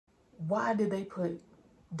Why did they put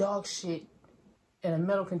dog shit in a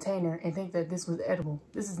metal container and think that this was edible?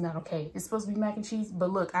 This is not okay. It's supposed to be mac and cheese, but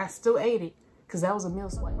look, I still ate it because that was a meal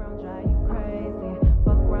swipe.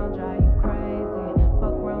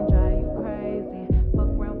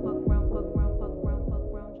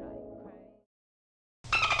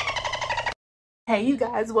 Hey, you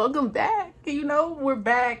guys, welcome back. You know, we're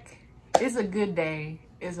back. It's a good day.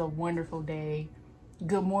 It's a wonderful day.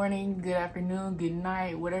 Good morning, good afternoon, good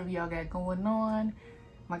night, whatever y'all got going on.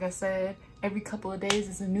 Like I said, every couple of days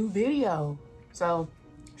is a new video. So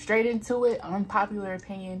straight into it, unpopular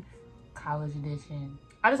opinion, college edition.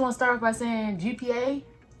 I just want to start off by saying GPA,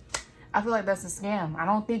 I feel like that's a scam. I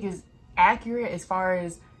don't think it's accurate as far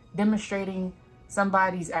as demonstrating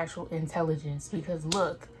somebody's actual intelligence. Because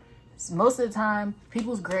look, most of the time,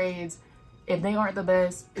 people's grades, if they aren't the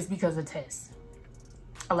best, it's because of tests.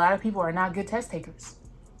 A lot of people are not good test takers.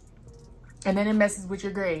 And then it messes with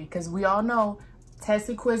your grade. Because we all know tests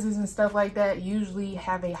and quizzes and stuff like that usually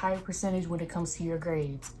have a higher percentage when it comes to your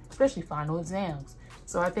grades, especially final exams.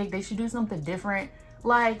 So I think they should do something different.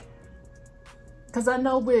 Like, because I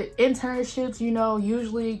know with internships, you know,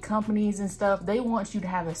 usually companies and stuff, they want you to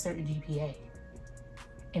have a certain GPA.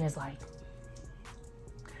 And it's like,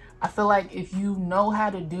 I feel like if you know how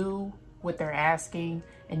to do what they're asking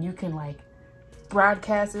and you can like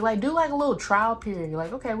broadcast it, like do like a little trial period,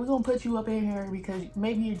 like, okay, we're gonna put you up in here because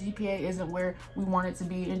maybe your GPA isn't where we want it to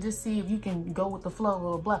be, and just see if you can go with the flow,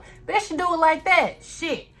 blah, blah, blah. They should do it like that,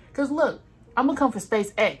 shit. Because look, I'm gonna come for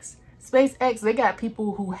SpaceX. SpaceX, they got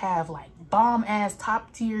people who have like bomb ass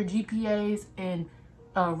top tier GPAs and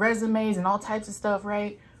resumes and all types of stuff,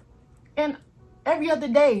 right? And every other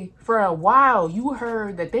day for a while, you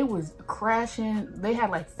heard that they was crashing. They had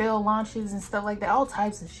like failed launches and stuff like that, all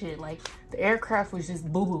types of shit. Like the aircraft was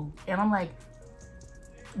just boo-boo. And I'm like,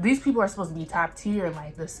 these people are supposed to be top tier,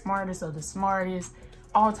 like the smartest of the smartest,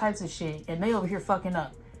 all types of shit. And they over here fucking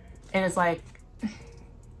up. And it's like,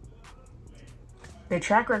 their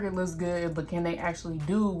track record looks good, but can they actually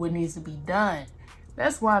do what needs to be done?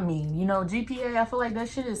 That's what I mean. You know, GPA, I feel like that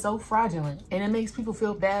shit is so fraudulent. And it makes people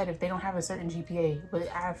feel bad if they don't have a certain GPA. But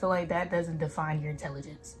I feel like that doesn't define your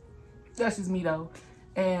intelligence. That's just me though.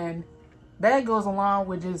 And that goes along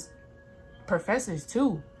with just professors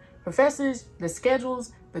too. Professors, the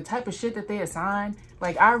schedules, the type of shit that they assign.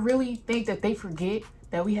 Like, I really think that they forget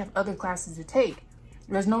that we have other classes to take.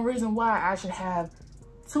 There's no reason why I should have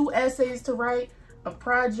 2 essays to write, a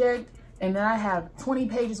project, and then I have 20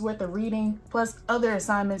 pages worth of reading plus other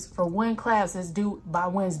assignments for one class that's due by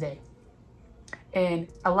Wednesday. And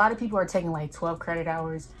a lot of people are taking like 12 credit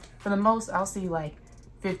hours. For the most, I'll see like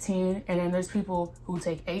 15. And then there's people who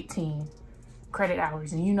take 18 credit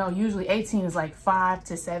hours. And you know, usually 18 is like 5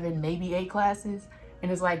 to 7, maybe 8 classes.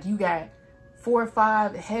 And it's like you got 4 or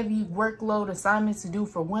 5 heavy workload assignments to do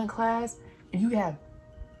for one class. And you have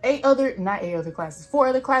 4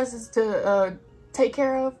 other classes to take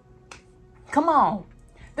care of. Come on.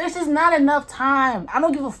 There's just not enough time. I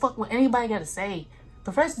don't give a fuck what anybody got to say.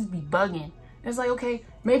 Professors be bugging. It's like, okay,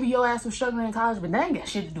 maybe your ass was struggling in college, but that ain't got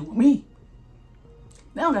shit to do with me.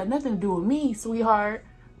 They don't got nothing to do with me, sweetheart.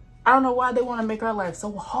 I don't know why they want to make our life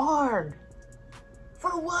so hard. For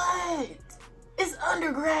what? It's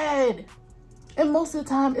undergrad. And most of the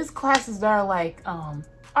time, it's classes that are like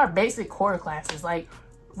our basic core classes. Like,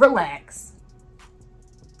 relax.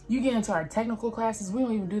 You get into our technical classes, we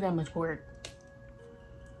don't even do that much work.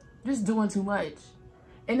 Just doing too much.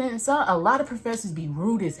 And then a lot of professors be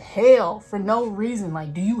rude as hell for no reason.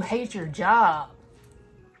 Like, do you hate your job?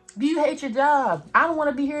 Do you hate your job? I don't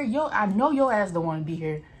want to be here. I know your ass don't want to be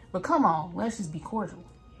here. But come on, let's just be cordial.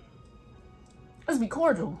 Let's be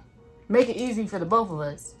cordial. Make it easy for the both of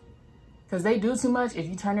us. Because they do too much. If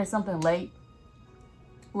you turn in something late,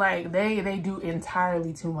 like they do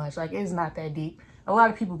entirely too much. Like, it's not that deep. A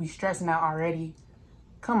lot of people be stressing out already.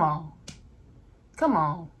 Come on. Come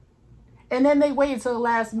on. And then they wait until the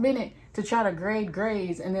last minute to try to grade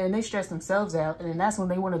grades, and then they stress themselves out, and then that's when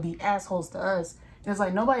they want to be assholes to us. And it's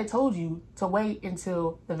like, nobody told you to wait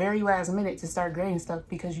until the very last minute to start grading stuff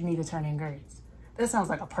because you need to turn in grades. That sounds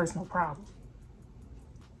like a personal problem.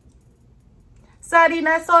 Sorry,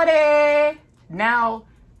 not sorry. Now,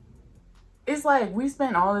 it's like we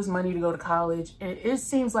spent all this money to go to college, and it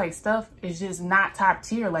seems like stuff is just not top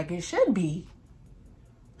tier like it should be.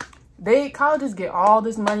 Colleges get all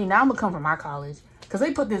this money. Now I'm gonna come from my college because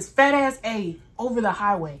they put this fat ass A over the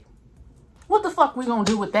highway. What the fuck we gonna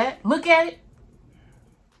do with that? Look at it.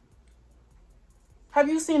 Have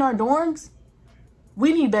you seen our dorms?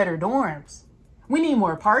 We need better dorms. We need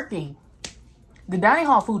more parking. The dining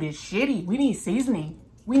hall food is shitty. We need seasoning.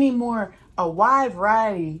 We need a wide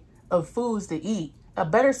variety of foods to eat, a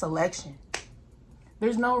better selection.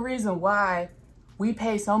 There's no reason why we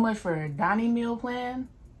pay so much for a dining meal plan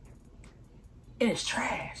and it's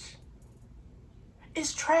trash.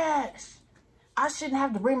 It's trash. I shouldn't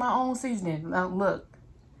have to bring my own seasoning. Now look,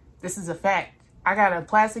 this is a fact. I got a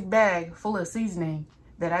plastic bag full of seasoning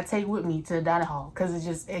that I take with me to the dining hall because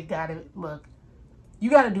look, you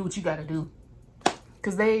gotta do what you gotta do.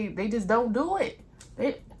 Because they just don't do it.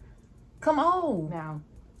 Come on. Now,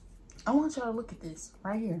 I want y'all to look at this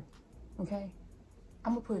right here, okay?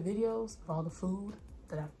 I'm gonna put videos of all the food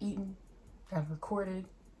that I've eaten, that I've recorded.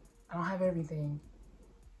 I don't have everything.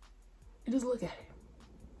 You just look at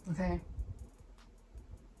it, okay?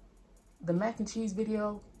 The mac and cheese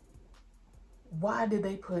video, why did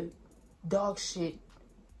they put dog shit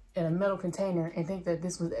in a metal container and think that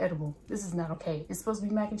this was edible? This is not okay. It's supposed to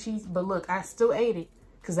be mac and cheese, but look, I still ate it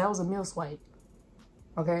because that was a meal swipe,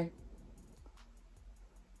 okay?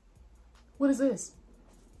 What is this?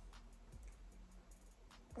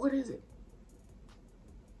 What is it?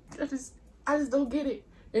 I just don't get it.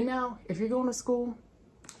 And now, if you're going to school,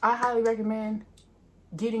 I highly recommend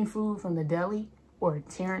getting food from the deli or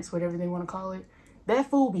Terrence, whatever they want to call it. That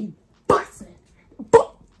food be bussin'.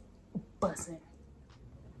 Bussin'.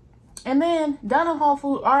 And then, dining hall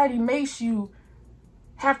food already makes you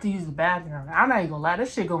have to use the bathroom. I'm not even gonna lie,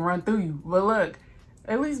 this shit gonna run through you. But look,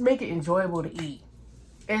 at least make it enjoyable to eat.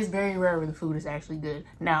 It's very rare where the food is actually good.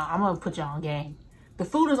 Now, I'm gonna put y'all on game. The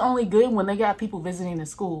food is only good when they got people visiting the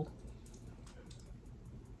school.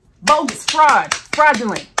 Bogus, fraud,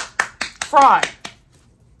 fraudulent, fraud.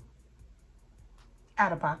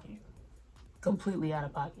 Out of pocket. Completely out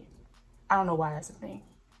of pocket. I don't know why that's a thing.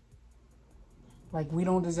 Like, we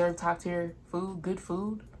don't deserve top tier food, good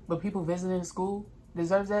food, but people visiting the school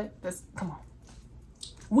deserves that? Come on.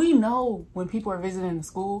 We know when people are visiting the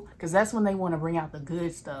school because that's when they want to bring out the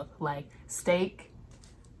good stuff, like steak.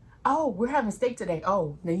 Oh, we're having steak today.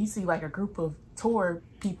 Oh, then you see like a group of tour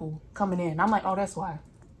people coming in. I'm like, oh, that's why.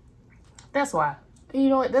 That's why. And you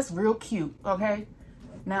know what? That's real cute, okay?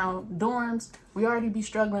 Now, dorms, we already be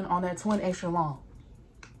struggling on that twin extra long.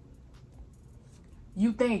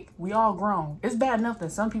 You think we all grown. It's bad enough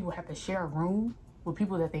that some people have to share a room with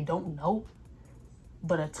people that they don't know.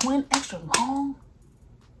 But a twin extra long?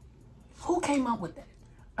 Who came up with that?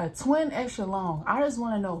 A twin extra long. I just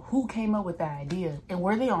want to know who came up with that idea. And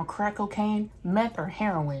were they on crack cocaine, meth, or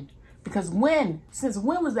heroin? Because since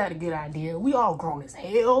when was that a good idea? We all grown as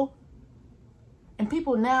hell. And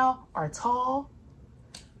people now are tall.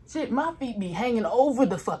 Shit, my feet be hanging over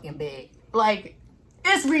the fucking bed. Like,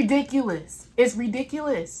 it's ridiculous. It's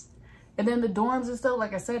ridiculous. And then the dorms and stuff,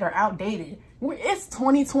 like I said, are outdated. It's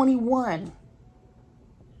 2021.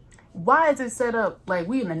 Why is it set up like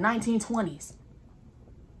we in the 1920s?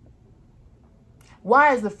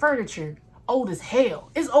 Why is the furniture old as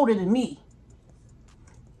hell? It's older than me.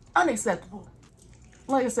 Unacceptable.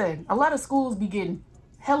 Like I said, a lot of schools be getting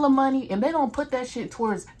hella money and they don't put that shit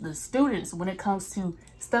towards the students when it comes to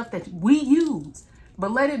stuff that we use.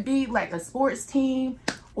 But let it be like a sports team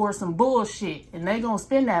or some bullshit and they gonna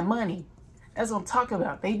spend that money. That's what I'm talking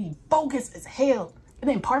about. They be bogus as hell. And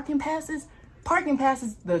then parking passes,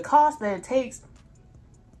 the cost that it takes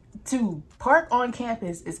to park on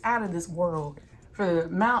campus is out of this world. For the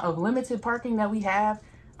amount of limited parking that we have,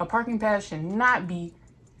 a parking pass should not be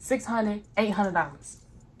 $600, $800.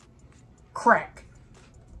 Crack.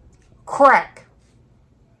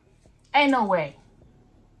 Ain't no way.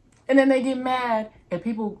 And then they get mad if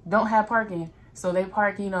people don't have parking. So they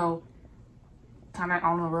park, you know, kind of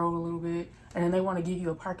on the road a little bit. And then they want to give you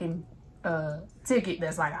a parking ticket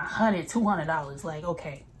that's like $100, $200. Like,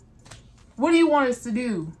 okay, what do you want us to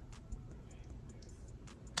do?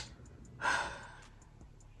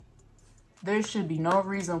 There should be no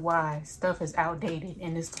reason why stuff is outdated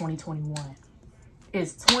in this 2021.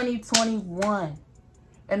 It's 2021.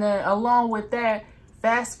 And then along with that,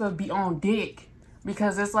 fast food be on dick.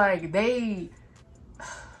 Because it's like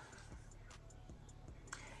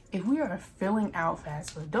if we are filling out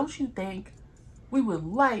fast food, don't you think we would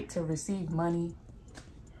like to receive money?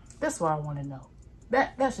 That's what I want to know.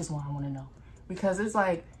 That's just what I want to know. Because it's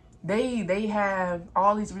like they have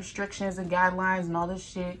all these restrictions and guidelines and all this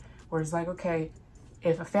shit where it's like, okay,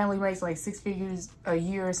 if a family makes like 6 figures a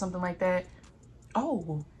year or something like that,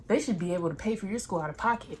 oh, they should be able to pay for your school out of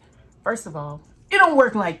pocket. First of all, it don't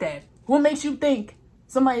work like that. What makes you think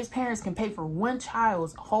somebody's parents can pay for one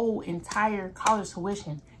child's whole entire college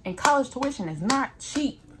tuition? And college tuition is not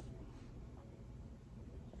cheap.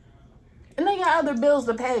 And they got other bills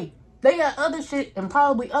to pay. They got other shit and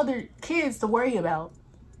probably other kids to worry about.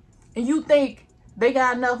 And you think they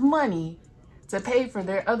got enough money to pay for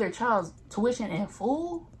their other child's tuition in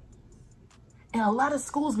full. And a lot of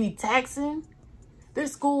schools be taxing.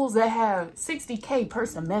 There's schools that have $60K per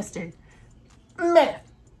semester.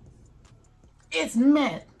 Meth. It's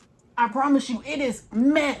meth. I promise you, it is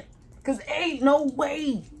meth. Because ain't no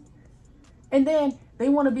way. And then they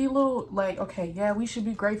want to be a little like, okay, yeah, we should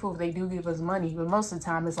be grateful if they do give us money. But most of the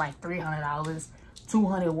time, it's like $300, $200,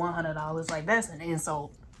 $100. Like, that's an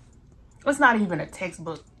insult. It's not even a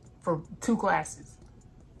textbook for 2 classes.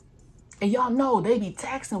 And y'all know they be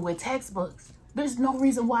taxing with textbooks. There's no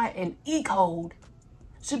reason why an e-code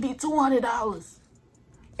should be $200.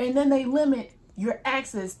 And then they limit your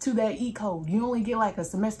access to that e-code. You only get like a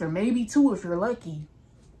semester, maybe 2 if you're lucky.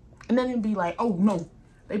 And then it'd be like, oh no,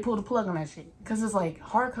 they pulled the plug on that shit. Because it's like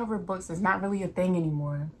hardcover books is not really a thing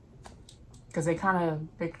anymore. Because they're trying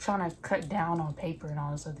to cut down on paper and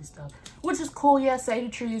all this other stuff. Which is cool, yeah, save the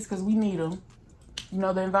trees because we need them. You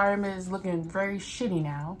know, the environment is looking very shitty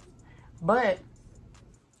now. But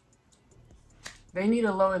they need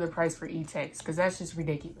to lower the price for e-text because that's just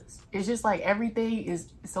ridiculous. It's just like everything is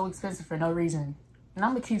so expensive for no reason. And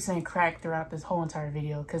I'm going to keep saying crack throughout this whole entire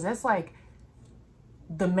video because that's like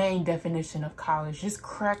the main definition of college. Just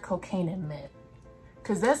crack, cocaine, and meth.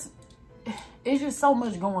 Because it's just so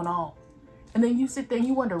much going on. And then you sit there and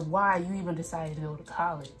you wonder why you even decided to go to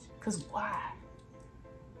college. Because why?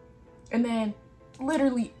 And then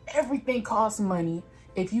literally everything costs money.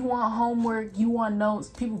 If you want homework, you want notes,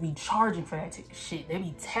 people be charging for that shit. They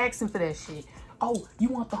be taxing for that shit. Oh, you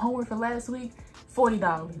want the homework for last week?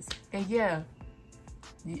 $40. And yeah,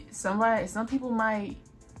 some people might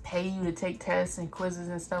pay you to take tests and quizzes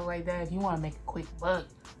and stuff like that if you want to make a quick buck.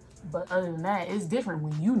 But other than that, it's different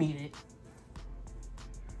when you need it.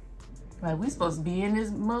 Like, we supposed to be in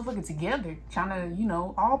this motherfucker together, trying to, you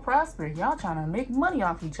know, all prosper. Y'all trying to make money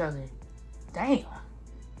off each other. Damn.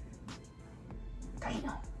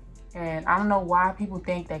 Damn. And I don't know why people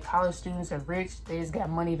think that college students are rich. They just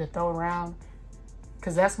got money to throw around.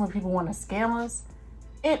 Because that's when people want to scam us.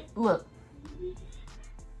 Look,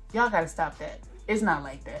 y'all got to stop that. It's not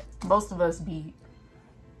like that. Most of us be,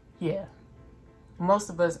 yeah.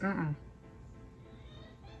 Most of us, No.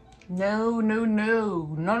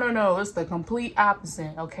 It's the complete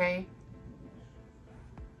opposite, okay?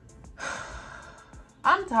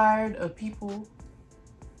 I'm tired of people,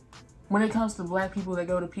 when it comes to black people that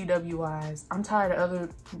go to PWIs, I'm tired of other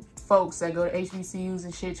folks that go to HBCUs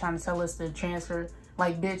and shit trying to tell us to transfer.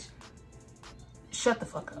 Like, bitch, shut the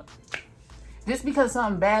fuck up. Just because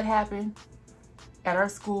something bad happened at our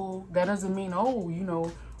school, that doesn't mean, oh, you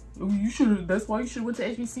know, that's why you should went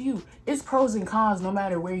to HBCU. It's pros and cons no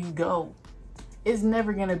matter where you go. It's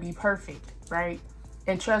never gonna be perfect, right?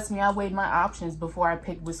 And trust me, I weighed my options before I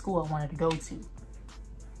picked which school I wanted to go to.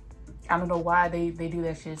 I don't know why they do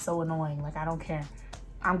that shit. It's so annoying. Like, I don't care.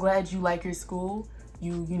 I'm glad you like your school.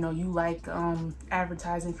 You know, you like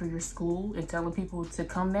advertising for your school and telling people to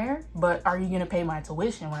come there. But are you gonna pay my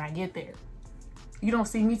tuition when I get there? You don't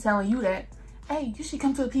see me telling you that, hey, you should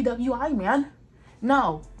come to a PWI, man.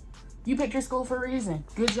 No. You picked your school for a reason.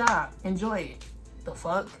 Good job. Enjoy it. The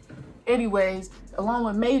fuck? Anyways, along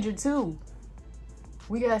with major too.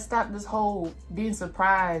 We gotta stop this whole being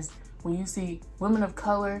surprised when you see women of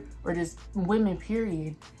color or just women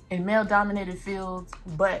period in male-dominated fields,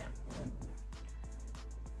 but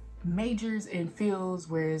majors in fields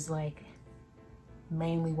where it's like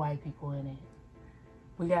mainly white people in it.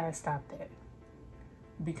 We gotta stop that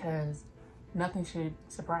because nothing should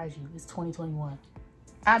surprise you. It's 2021.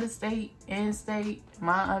 Out of state, in state,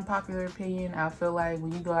 my unpopular opinion, I feel like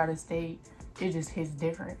when you go out of state, it just hits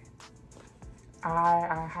different.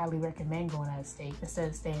 I highly recommend going out of state instead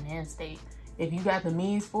of staying in state. If you got the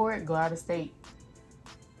means for it, go out of state.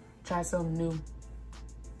 Try something new.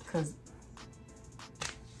 Cause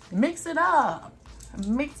mix it up.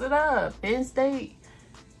 Mix it up. In state,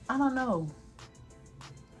 I don't know.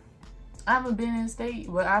 I haven't been in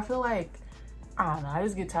state, but I feel like, I don't know, I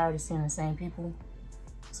just get tired of seeing the same people.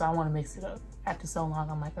 So I want to mix it up. After so long,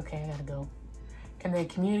 I'm like, okay, I gotta go. And then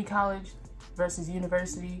community college versus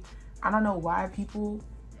university. I don't know why people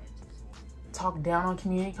talk down on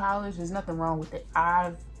community college. There's nothing wrong with it.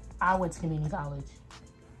 I went to community college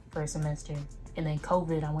for a semester. And then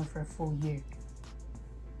COVID, I went for a full year.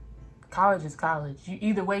 College is college.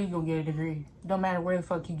 Either way, you're gonna get a degree. Don't matter where the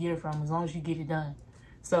fuck you get it from, as long as you get it done.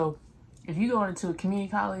 So if you go into a community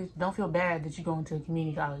college, don't feel bad that you go into a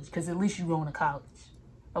community college, because at least you're going to college.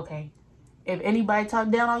 Okay? If anybody talk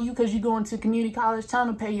down on you because you go into community college, tell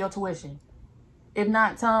them to pay your tuition. If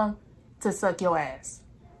not, tell them to suck your ass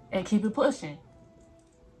and keep it pushing.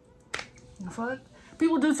 The fuck?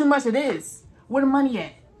 People do too much of this. Where the money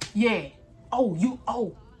at? Yeah.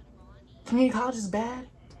 Oh, community college is bad?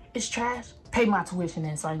 It's trash? Pay my tuition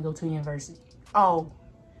then so I can go to university. Oh,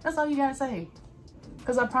 that's all you gotta say.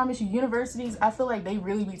 Because I promise you, universities, I feel like they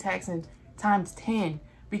really be taxing times 10,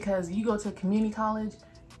 because you go to a community college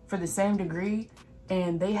for the same degree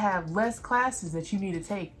and they have less classes that you need to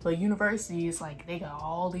take. But university, it's like they got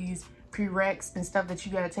all these prereqs and stuff that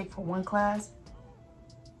you gotta take for one class.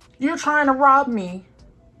 You're trying to rob me.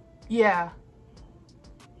 Yeah.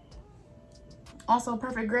 Also,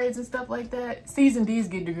 perfect grades and stuff like that. C's and D's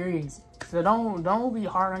get degrees. So don't be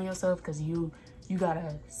hard on yourself because you got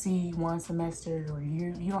a C one semester, or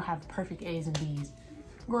you don't have perfect A's and B's.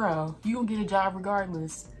 Girl, you gonna get a job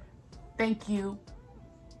regardless. Thank you.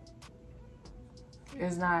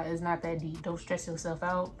 It's not that deep. Don't stress yourself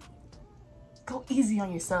out. Go easy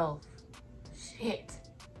on yourself. Shit.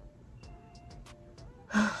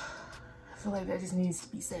 I feel like that just needs to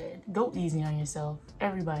be said. Go easy on yourself.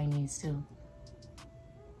 Everybody needs to.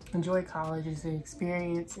 Enjoy college. It's an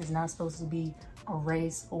experience. It's not supposed to be a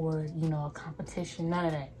race or, you know, a competition. None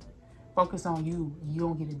of that. Focus on you. You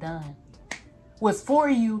gonna get it done. What's for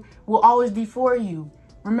you will always be for you.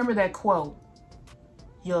 Remember that quote.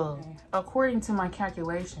 Yo, according to my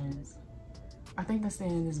calculations, I think that's the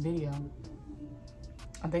end of this video.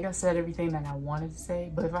 I think I said everything that I wanted to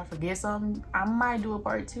say, but if I forget something, I might do a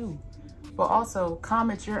part 2. But also,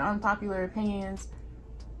 comment your unpopular opinions,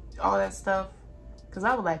 all that stuff, because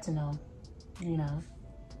I would like to know, you know.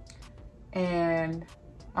 And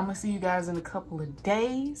I'm going to see you guys in a couple of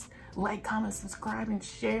days. Like, comment, subscribe, and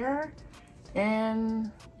share.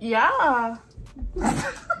 And, yeah.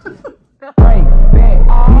 Right, back,